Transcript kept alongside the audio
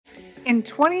In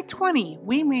 2020,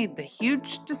 we made the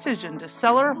huge decision to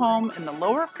sell our home in the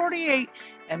lower 48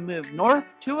 and move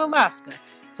north to Alaska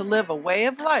to live a way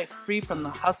of life free from the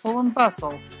hustle and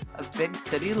bustle of big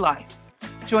city life.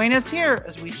 Join us here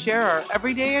as we share our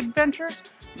everyday adventures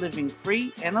living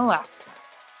free in Alaska.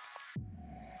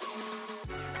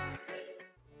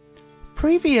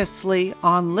 Previously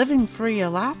on Living Free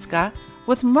Alaska,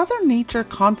 with Mother Nature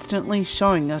constantly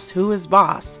showing us who is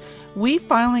boss, we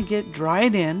finally get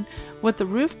dried in, with the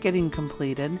roof getting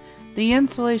completed, the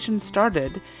insulation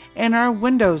started, and our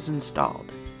windows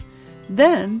installed.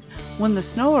 Then, when the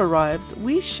snow arrives,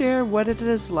 we share what it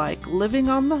is like living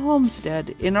on the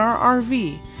homestead in our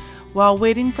RV while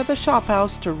waiting for the shop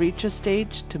house to reach a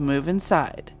stage to move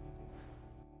inside.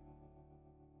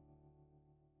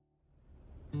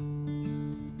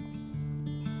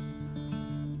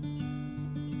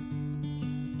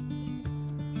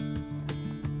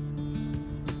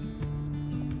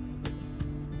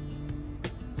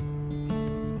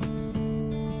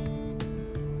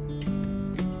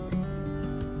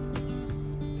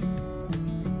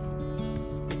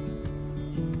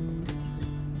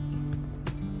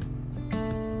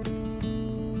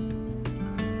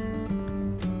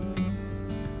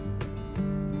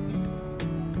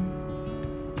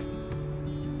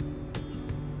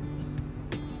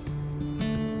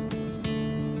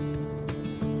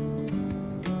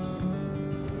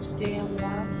 Staying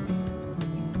warm.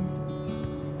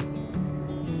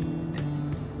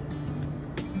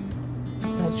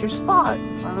 That's your spot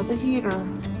in front of the heater.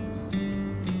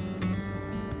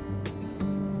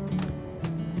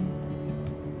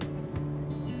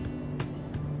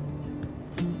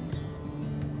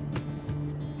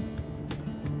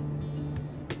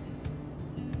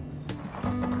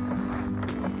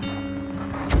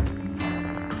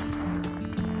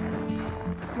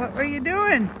 What were you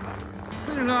doing?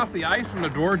 Cleaning off the ice from the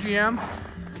door jam,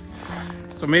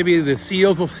 so maybe the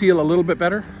seals will seal a little bit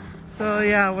better. So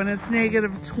yeah, when it's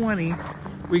 -20,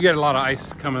 we get a lot of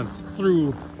ice coming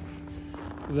through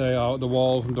the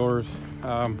walls and doors.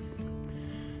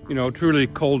 You know, truly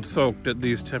cold soaked at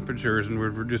these temperatures, and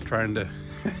we're just trying to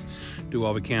do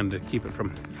all we can to keep it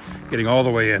from getting all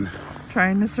the way in.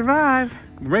 Trying to survive.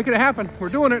 We're making it happen. We're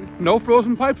doing it. No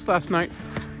frozen pipes last night.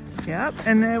 Yep,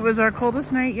 and it was our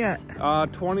coldest night yet.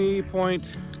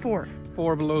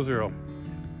 20.4 below zero.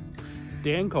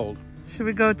 Dang cold. Should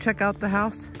we go check out the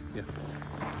house? Yeah.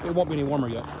 It won't be any warmer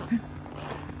yet.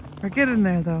 We're getting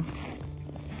there though.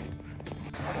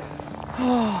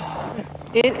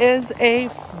 It is a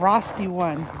frosty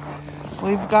one.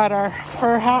 We've got our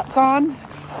fur hats on.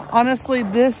 Honestly,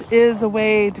 this is a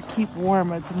way to keep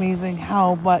warm. It's amazing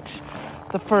how much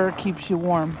the fur keeps you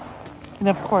warm. And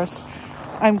of course,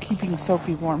 I'm keeping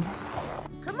Sophie warm.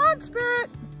 Come on, Spirit.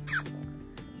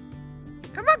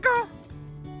 Come on, girl.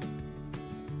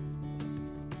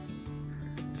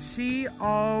 She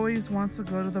always wants to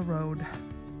go to the road.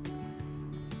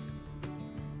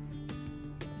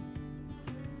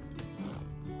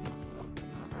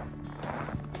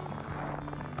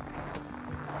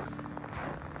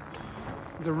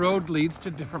 The road leads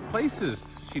to different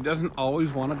places. She doesn't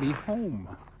always want to be home.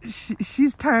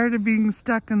 She's tired of being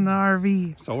stuck in the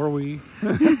RV. So are we.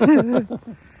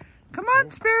 Come on,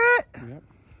 Spirit. Yep.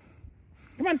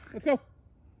 Come on, let's go.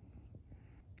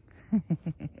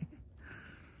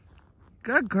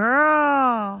 Good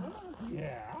girl.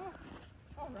 Yeah.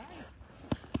 All right.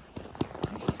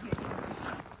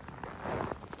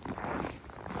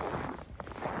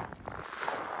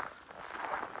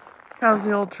 How's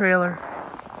the old trailer?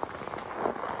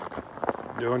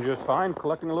 Doing just fine,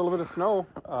 collecting a little bit of snow.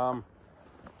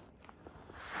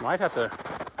 Might have to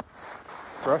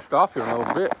brush it off here in a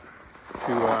little bit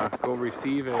to go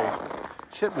receive a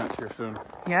shipment here soon.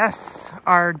 Yes,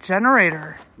 our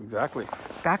generator. Exactly.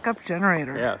 Backup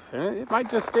generator. Yes, and it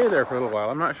might just stay there for a little while.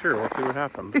 I'm not sure. We'll see what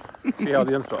happens. See how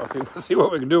the install. See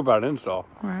what we can do about an install.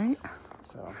 Right.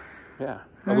 So, yeah.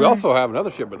 But we also have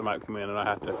another shipment that might come in, and I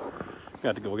have to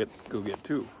go get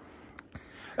two.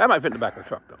 That might fit in the back of the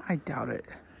truck, though. I doubt it.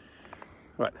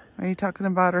 What? Are you talking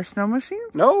about our snow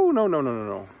machines? No.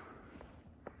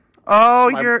 Oh,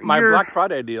 my your Black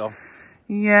Friday deal.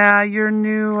 Yeah, your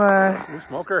new New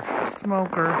smoker.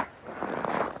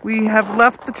 We have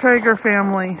left the Traeger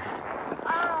family.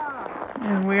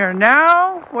 And we are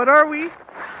now, what are we?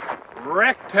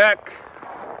 Rectech.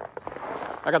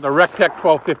 I got the Rectech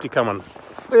 1250 coming.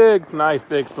 Big, nice,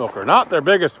 big smoker. Not their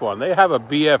biggest one. They have a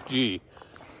BFG.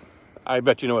 I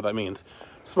bet you know what that means.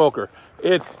 Smoker.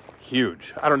 It's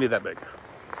huge. I don't need that big.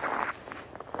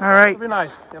 All right. It'll be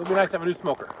nice. It'll be nice to have a new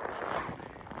smoker.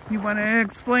 You want to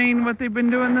explain what they've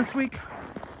been doing this week?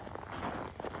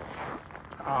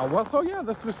 Well, so yeah,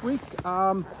 this week,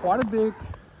 quite a big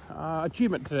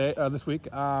achievement today, this week.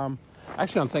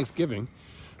 Actually on Thanksgiving,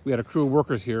 we had a crew of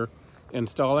workers here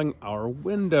installing our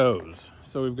windows.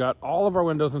 So we've got all of our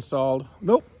windows installed.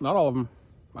 Nope, not all of them.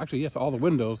 Actually, yes, all the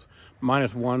windows,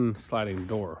 minus one sliding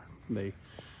door. They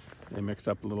mixed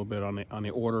up a little bit on the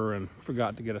order and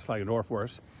forgot to get a sliding door for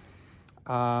us.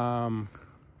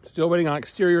 Still waiting on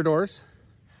exterior doors,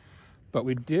 but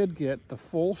we did get the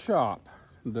full shop.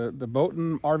 The boat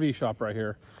and RV shop right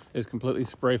here is completely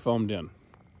spray foamed in.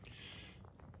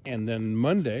 And then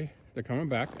Monday, they're coming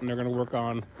back and they're gonna work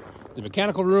on the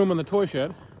mechanical room and the toy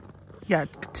shed. Yeah,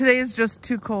 today is just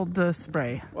too cold to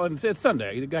spray. Well, it's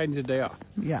Sunday, the guy needs a day off.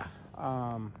 Yeah.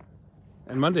 And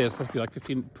Monday is supposed to be like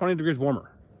 20 degrees warmer.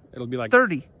 It'll be like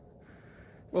 30.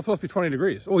 Well, it's supposed to be 20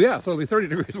 degrees. Oh yeah, so it'll be 30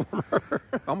 degrees warmer.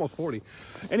 Almost 40.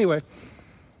 Anyway,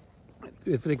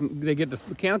 if they get this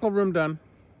mechanical room done,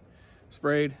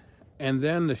 sprayed, and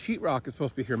then the sheetrock is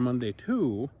supposed to be here Monday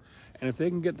too. And if they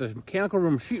can get the mechanical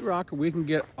room sheetrocked, we can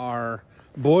get our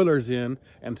boilers in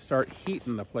and start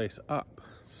heating the place up.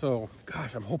 So,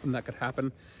 gosh, I'm hoping that could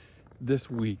happen this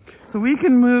week. So we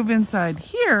can move inside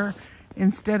here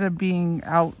instead of being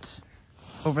out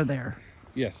over there.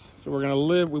 Yes. So we're going to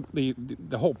live,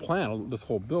 the whole plan, this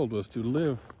whole build was to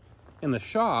live in the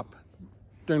shop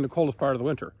during the coldest part of the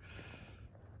winter.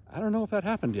 I don't know if that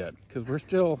happened yet because we're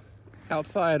still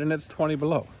outside and it's 20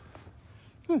 below.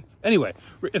 Anyway,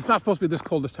 it's not supposed to be this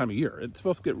cold this time of year. It's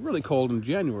supposed to get really cold in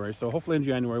January. So hopefully in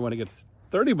January when it gets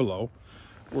 30 below,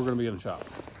 we're going to be in the shop.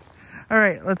 All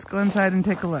right, let's go inside and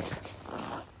take a look.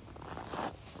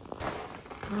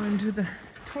 Go into the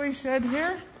toy shed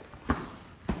here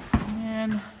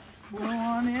and go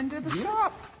on into the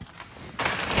shop.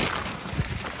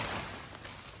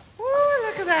 Woo,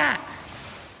 look at that.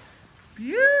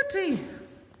 Beauty.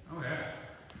 Oh, yeah.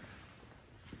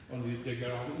 Well, they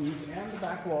got all the eaves and the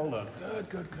back wall done.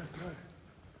 Good.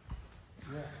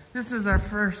 Yes. This is our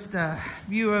first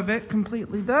view of it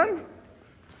completely done.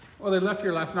 Well, they left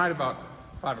here last night about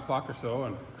 5 o'clock or so,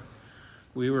 and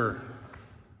it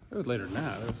was later than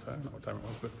that. I don't know what time it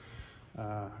was, but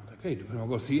I was like, hey, do we want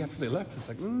to go see after they left? It's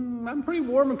like, I'm pretty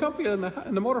warm and comfy in the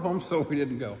motorhome, so we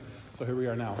didn't go. So here we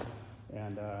are now.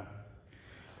 And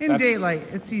in daylight,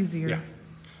 it's easier.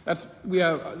 Yeah.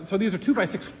 So these are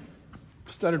 2x6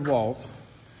 studded walls.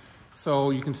 So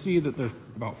you can see that there's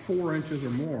about 4 inches or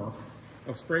more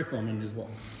of spray foam in these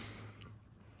walls.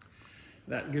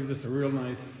 That gives us a real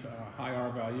nice high R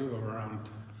value of around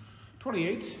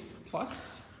 28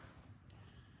 plus.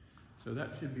 So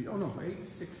that should be, 8,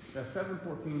 6, 7,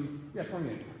 14,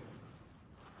 28.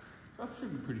 That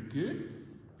should be pretty good.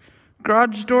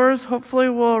 Garage doors hopefully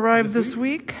will arrive this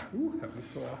week. Ooh, that was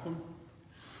so awesome.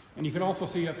 And you can also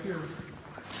see up here.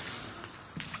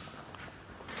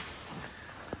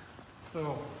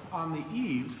 So on the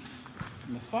eaves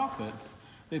and the soffits,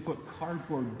 they put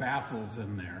cardboard baffles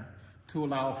in there to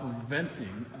allow for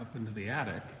venting up into the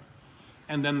attic.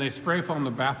 And then they spray foam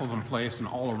the baffles in place and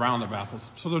all around the baffles.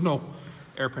 So there's no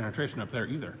air penetration up there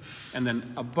either. And then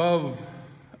above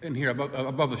the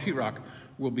sheetrock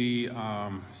will be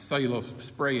cellulose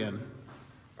spray in,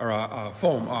 or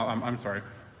foam,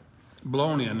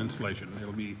 blown in insulation.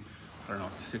 It'll be,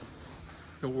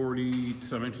 40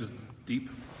 some inches deep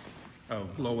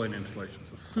of blow in insulation.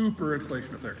 So super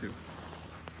insulation up there too.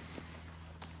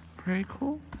 Very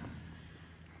cool.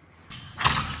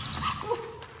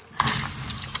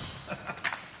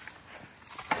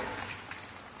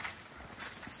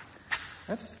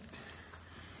 That's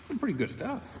some pretty good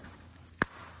stuff.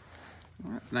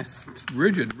 All right, nice,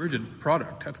 rigid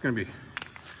product. That's good.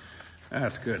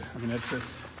 I mean, that's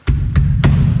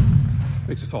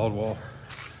makes a solid wall.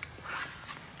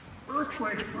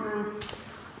 Earthquake proof.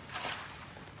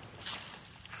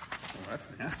 Oh,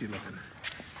 that's nasty looking.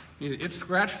 It's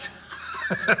scratched.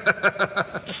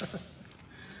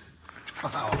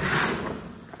 Wow.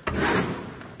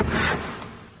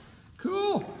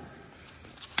 Cool.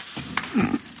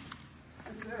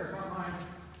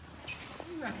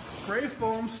 Spray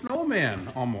foam snowman,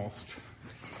 almost.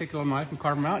 Take a little knife and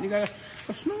carve them out, and you got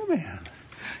a snowman.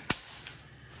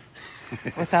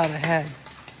 Without a head.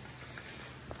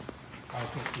 I'll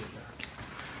take you there.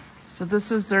 So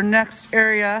this is their next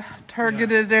area,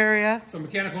 targeted area. So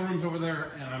mechanical room's over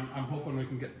there, and I'm hoping we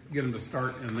can get them to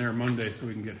start in there Monday so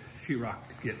we can get sheetrock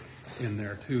to get in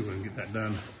there too and get that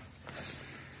done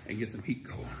and get some heat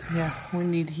going. Yeah, we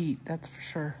need heat, that's for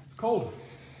sure. It's cold.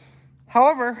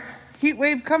 However, heat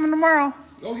wave coming tomorrow.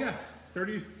 Oh yeah,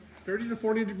 30 to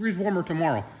 40 degrees warmer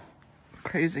tomorrow.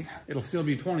 Crazy. It'll still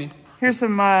be 20. Here's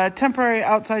some temporary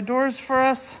outside doors for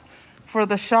us, for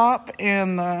the shop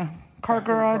and the car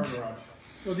garage.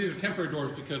 Well, these are temporary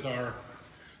doors because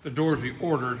the doors we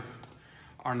ordered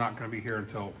are not going to be here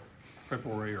until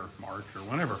February or March or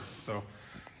whenever. So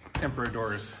temporary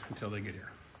doors until they get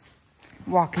here.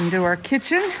 Walk into our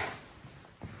kitchen.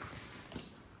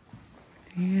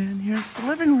 And here's the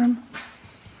living room.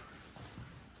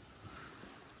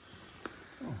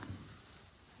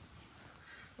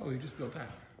 Oh, you just built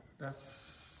that. That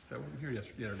wasn't here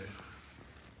the other day.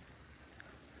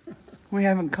 We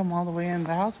haven't come all the way into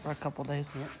the house for a couple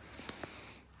days yet.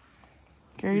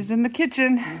 Gary's in the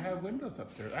kitchen. You have windows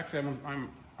upstairs. Actually, I'm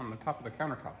on the top of the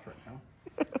countertops right now.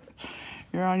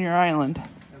 You're on your island.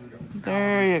 There we go.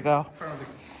 There you go. In front of the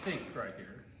sink right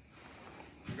here.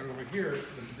 Go over here.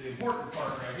 The important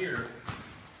part right here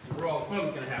is where all the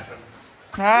fun's going to happen.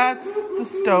 That's the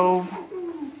stove.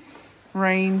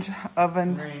 Range,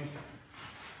 oven. Range.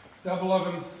 Double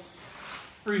ovens.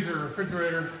 Freezer,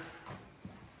 refrigerator.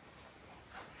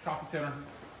 Coffee center.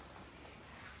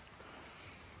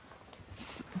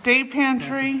 Day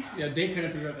pantry. Yeah, day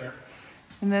pantry right there.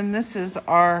 And then this is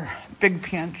our big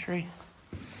pantry.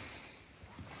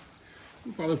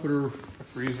 We'll probably put a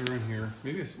freezer in here.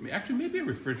 Maybe a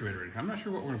refrigerator in here. I'm not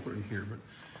sure what we're going to put in here, but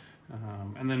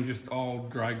and then just all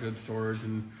dry goods storage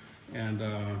and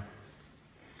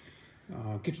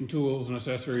kitchen tools and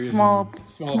accessories. Small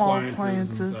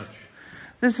appliances. And such.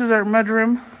 This is our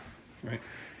mudroom.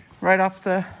 Right off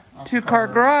the two-car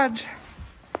garage.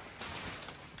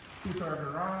 Two-car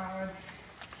garage.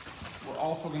 We're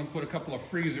also going to put a couple of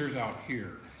freezers out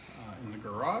here in the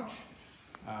garage.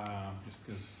 Just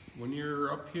because when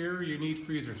you're up here, you need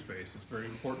freezer space. It's very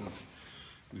important.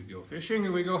 We go fishing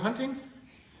and we go hunting,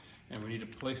 and we need a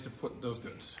place to put those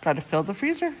goods. Got to fill the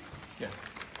freezer.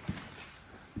 Yes.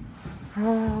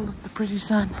 Oh, look at the pretty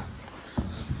sun.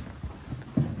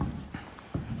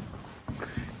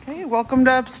 Okay, welcome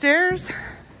to upstairs.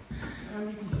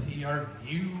 And you can see our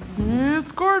view.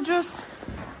 It's gorgeous.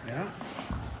 Yeah.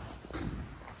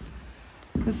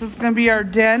 This is going to be our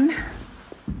den.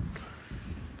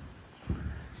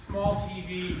 Small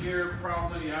TV here,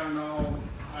 probably. I don't know.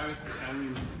 I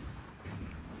mean,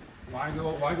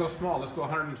 why go small? Let's go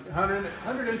 100 inch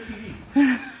TV.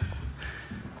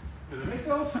 Do they make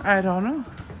those? I don't know.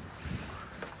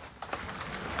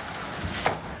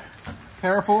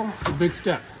 Careful, it's a big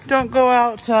step. Don't go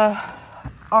out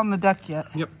on the deck yet.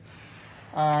 Yep.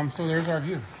 So there's our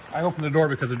view. I opened the door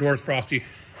because the door is frosty.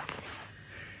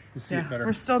 You see it better.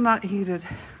 We're still not heated.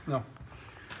 No.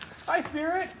 Hi,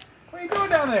 Spirit. What are you doing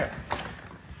down there?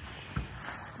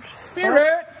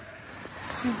 Spirit!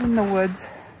 She's in the woods.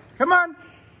 Come on.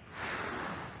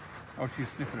 Oh, she's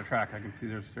sniffing a track. I can see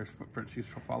there's footprints she's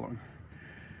following.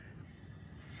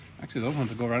 Actually, those ones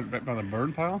that go right by the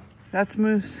burn pile. That's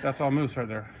moose. That's all moose right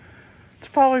there. It's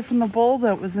probably from the bull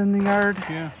that was in the yard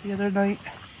the other night.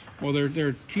 Well,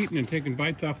 they're cheating and taking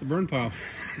bites off the burn pile.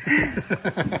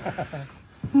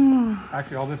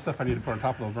 Actually, all this stuff I need to put on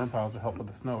top of those burn piles to help with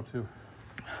the snow too.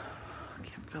 I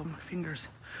can't feel my fingers.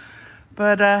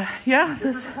 But yeah,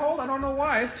 this is cold. I don't know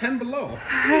why. It's 10 below.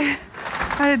 I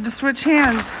had to switch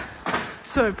hands,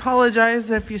 so I apologize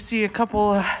if you see a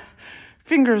couple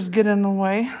fingers get in the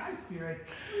way.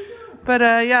 But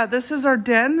yeah, this is our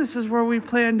den. This is where we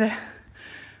planned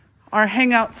our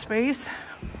hangout space.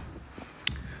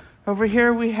 Over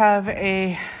here we have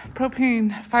a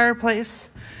propane fireplace.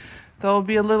 There'll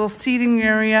be a little seating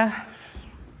area.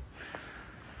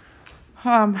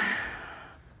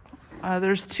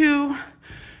 There's 2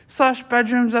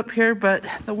 bedrooms up here, but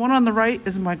the one on the right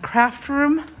is my craft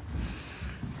room.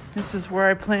 This is where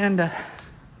I plan to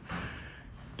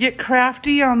get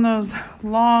crafty on those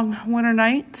long winter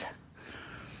nights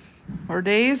or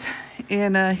days.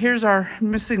 And here's our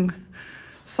missing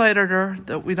slider door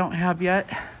that we don't have yet.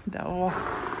 That will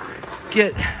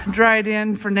get dried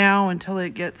in for now until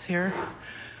it gets here.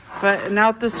 But and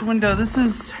out this window, this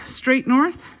is straight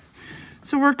north.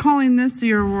 So we're calling this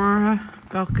the Aurora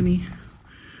balcony.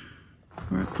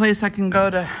 Or a place I can go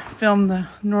to film the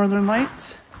northern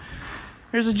lights.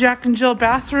 Here's a Jack and Jill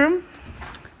bathroom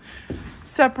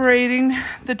separating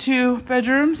the 2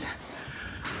 bedrooms.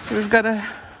 So we've got a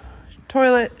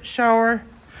toilet, shower,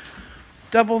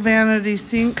 double vanity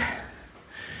sink.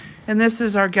 And this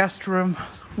is our guest room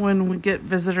when we get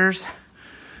visitors.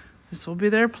 This will be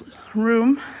their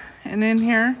room. And in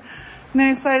here,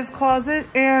 nice sized closet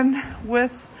and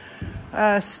with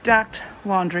stacked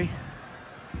laundry.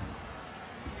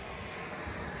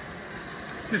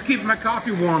 Just keeping my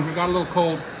coffee warm. It got a little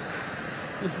cold.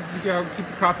 You gotta keep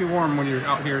the coffee warm when you're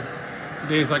out here.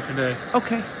 Days like today.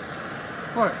 Okay.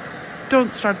 What?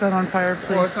 Don't start that on fire,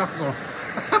 please. Oh, it's not going.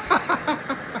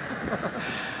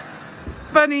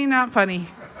 Funny, not funny.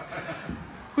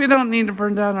 We don't need to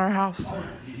burn down our house.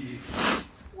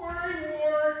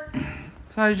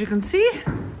 So as you can see,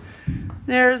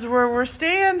 there's where we're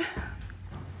staying.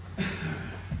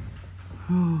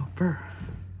 Oh,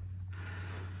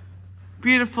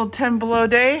 beautiful 10 below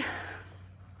day.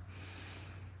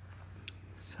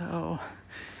 So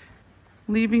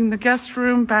leaving the guest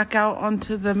room back out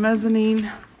onto the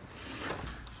mezzanine.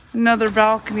 Another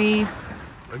balcony.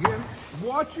 Again,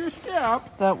 watch your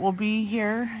step. That will be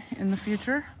here in the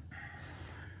future.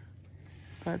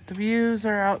 But the views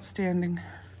are outstanding.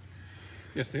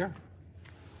 Yes, they are.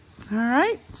 All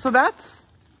right, so that's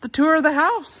the tour of the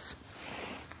house.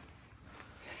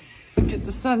 Get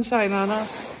the sunshine on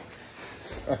us.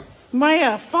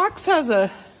 My fox has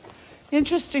a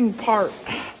interesting part.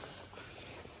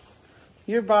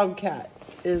 Your bobcat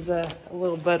is a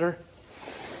little better.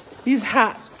 These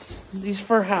hats, these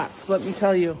fur hats, let me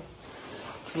tell you.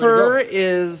 Fur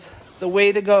is the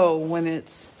way to go when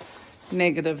it's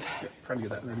negative. Yeah, trying to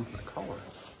get that underneath my collar.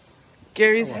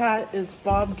 Gary's hat is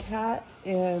bobcat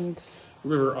and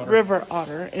river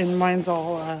otter, and mine's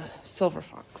all silver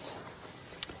fox.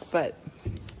 But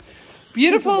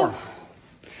beautiful.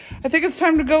 I think it's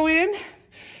time to go in.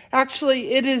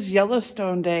 Actually, it is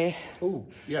Yellowstone Day. Oh,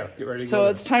 yeah, get ready to go. So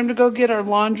it's time to go get our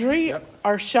laundry,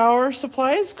 our shower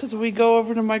supplies, because we go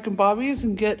over to Mike and Bobby's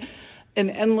and get an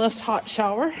endless hot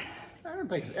shower. I don't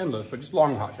think it's endless, but just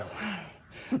long hot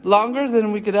showers. Longer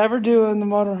than we could ever do in the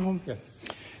motorhome. Yes.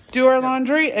 Do our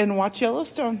laundry and watch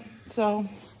Yellowstone. So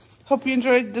hope you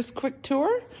enjoyed this quick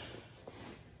tour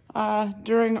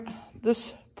during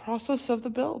this process of the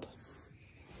build.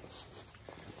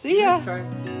 See ya.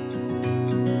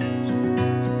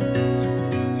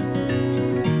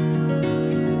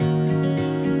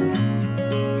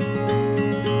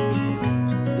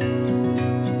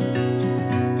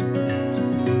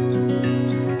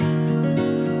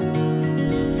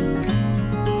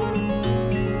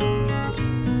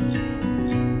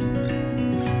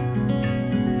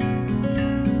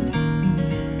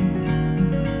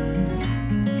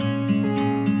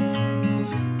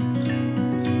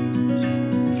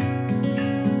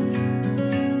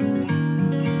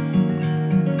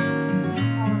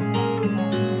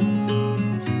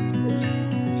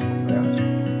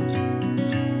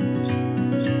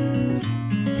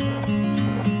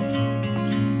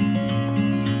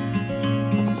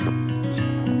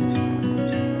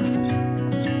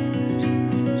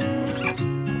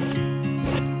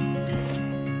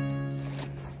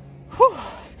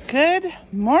 Good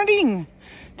morning.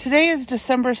 Today is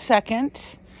December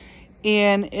 2nd,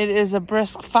 and it is a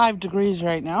brisk 5 degrees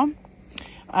right now.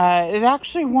 It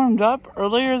actually warmed up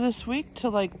earlier this week to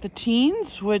like the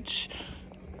teens, which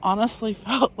honestly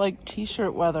felt like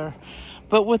t-shirt weather.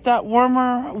 But with that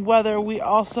warmer weather, we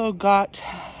also got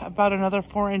about another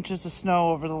 4 inches of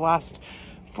snow over the last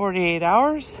 48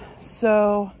 hours.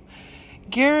 So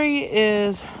Gary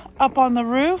is up on the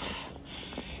roof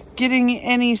getting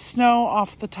any snow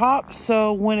off the top,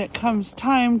 so when it comes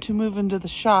time to move into the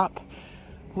shop,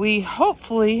 we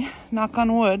hopefully, knock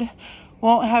on wood,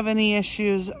 won't have any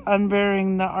issues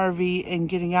unburying the RV and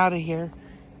getting out of here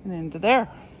and into there.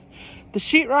 The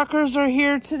sheetrockers are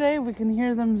here today. We can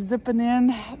hear them zipping in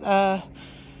the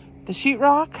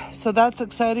sheetrock, so that's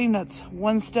exciting. That's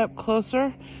one step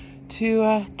closer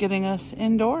to getting us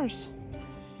indoors.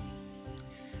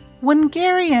 When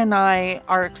Gary and I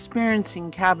are experiencing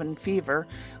cabin fever,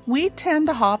 we tend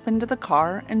to hop into the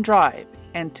car and drive.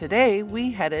 And today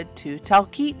we headed to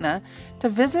Talkeetna to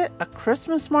visit a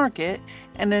Christmas market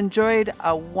and enjoyed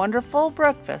a wonderful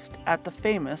breakfast at the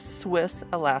famous Swiss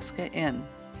Alaska Inn.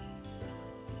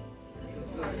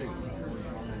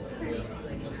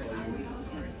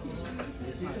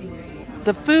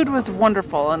 The food was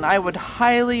wonderful, and I would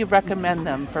highly recommend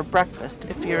them for breakfast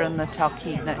if you're in the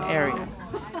Talkeetna area.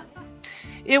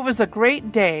 It was a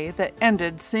great day that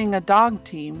ended seeing a dog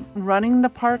team running the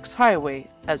park's highway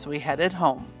as we headed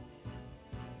home.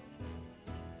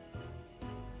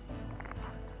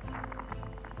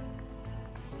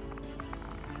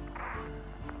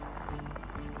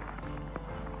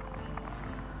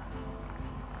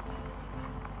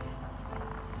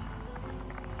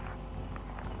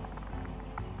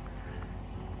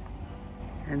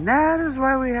 And that is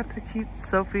why we have to keep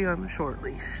Sophie on a short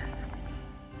leash.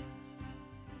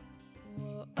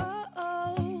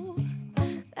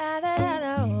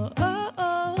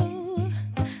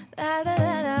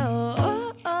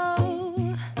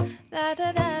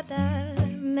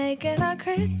 Making our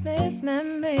Christmas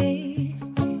memories.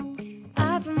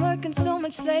 I've been working so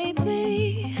much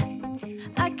lately,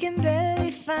 I can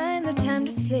barely find the time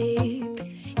to sleep.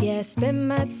 Yeah, I spend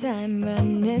my time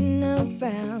running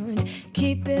around,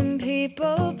 keeping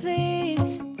people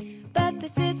pleased. But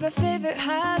this is my favorite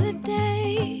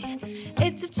holiday.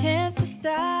 It's a chance to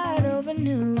start over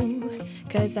new.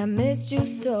 'Cause I missed you,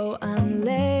 so I'm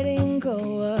letting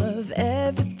go of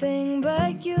everything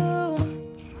but you.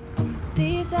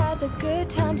 These are the good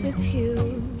times with you.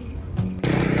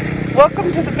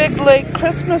 Welcome to the Big Lake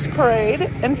Christmas Parade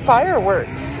and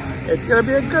fireworks. It's going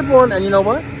to be a good one. And you know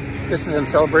what? This is in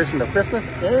celebration of Christmas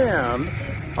and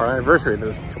our anniversary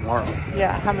this tomorrow.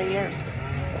 Yeah, how many years?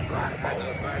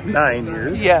 9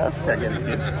 years. Yes.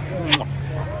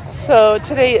 So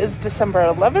today is December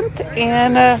 11th,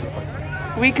 and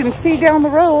we can see down the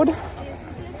road.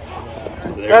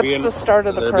 That's the start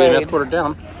of the parade. They're being escorted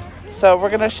down. So we're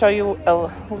going to show you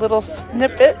a little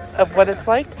snippet of what it's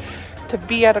like to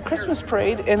be at a Christmas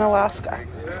parade in Alaska.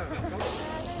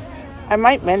 I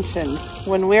might mention,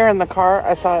 when we were in the car,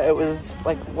 I saw it was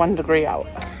like 1 degree out.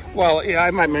 Well, yeah,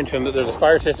 I might mention that there's a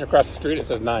fire station across the street. It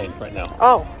says 9 right now.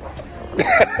 Oh.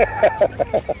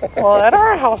 Well, at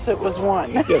our house it was 1.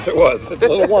 Yes, it was. It's a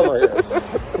little warmer here.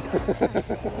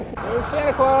 There's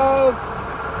Santa Claus!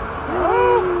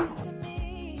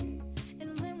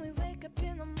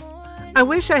 I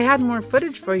wish I had more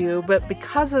footage for you, but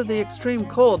because of the extreme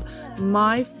cold,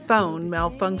 my phone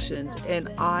malfunctioned and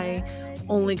I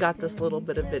only got this little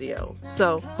bit of video.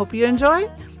 So, hope you enjoy,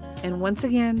 and once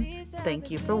again, thank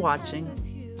you for watching.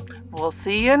 We'll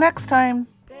see you next time.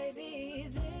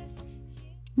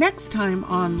 Next time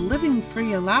on Living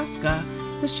Free Alaska,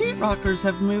 the sheetrockers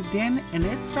have moved in and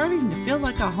it's starting to feel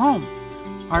like a home.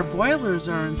 Our boilers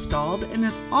are installed and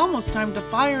it's almost time to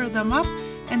fire them up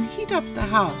and heat up the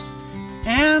house.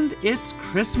 And it's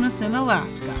Christmas in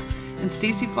Alaska, and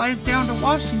Stacy flies down to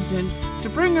Washington to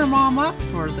bring her mom up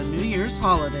for the New Year's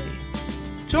holiday.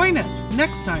 Join us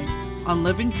next time on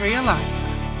Living Free Alaska.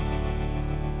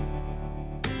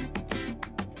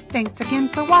 Thanks again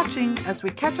for watching as we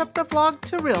catch up the vlog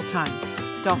to real time.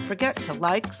 Don't forget to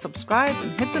like, subscribe,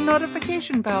 and hit the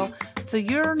notification bell so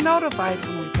you're notified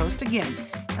when we post again.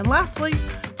 And lastly,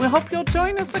 we hope you'll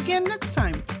join us again next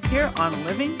time here on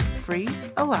Living Free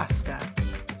Alaska.